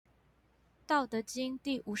道德经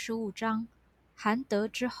第55章：含德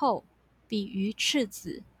之厚，比于赤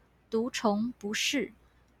子，毒虫不螫，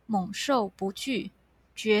猛兽不惧，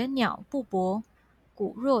绝鸟不搏，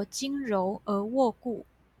骨若金柔而握固，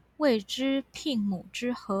谓之牝母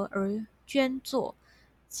之合而捐作，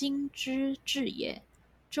今之至也。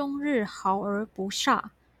终日号而不煞，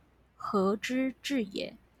和之至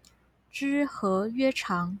也。知和曰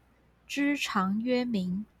长，知长曰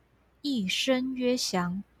明，一生曰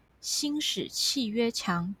祥，心使气曰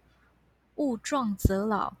强。物壮则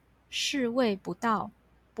老，是谓不道，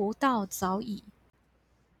不道早已。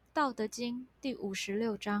道德经第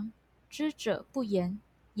56章：知者不言，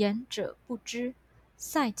言者不知。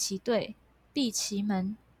塞其兑，闭其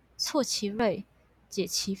门，错其锐，解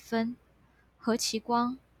其分，和其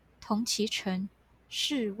光，同其尘，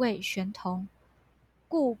是谓玄同。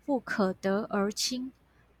故不可得而亲，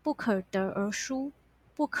不可得而疏，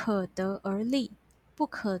不可得而利，不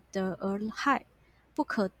可得而害，不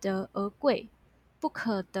可得而贵，不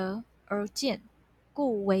可得而贱，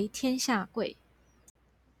故为天下贵。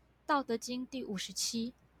道德经第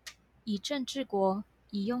57：以政治国，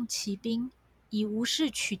以用其兵，以无事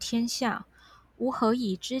取天下，吾何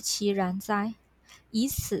以知其然哉？以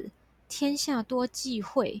此，天下多忌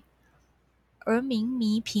讳，而民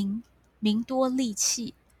弥贫，民多利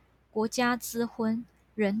器，国家滋昏，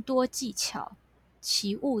人多技巧，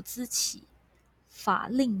其物滋起，法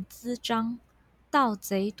令滋章，盗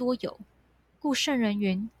贼多有。故圣人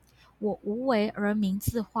云：我无为而民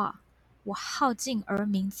自化，我好静而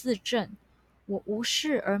民自正，我无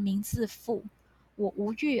事而民自富，我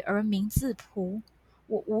无欲而民自朴，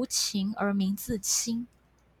我无情而民自清。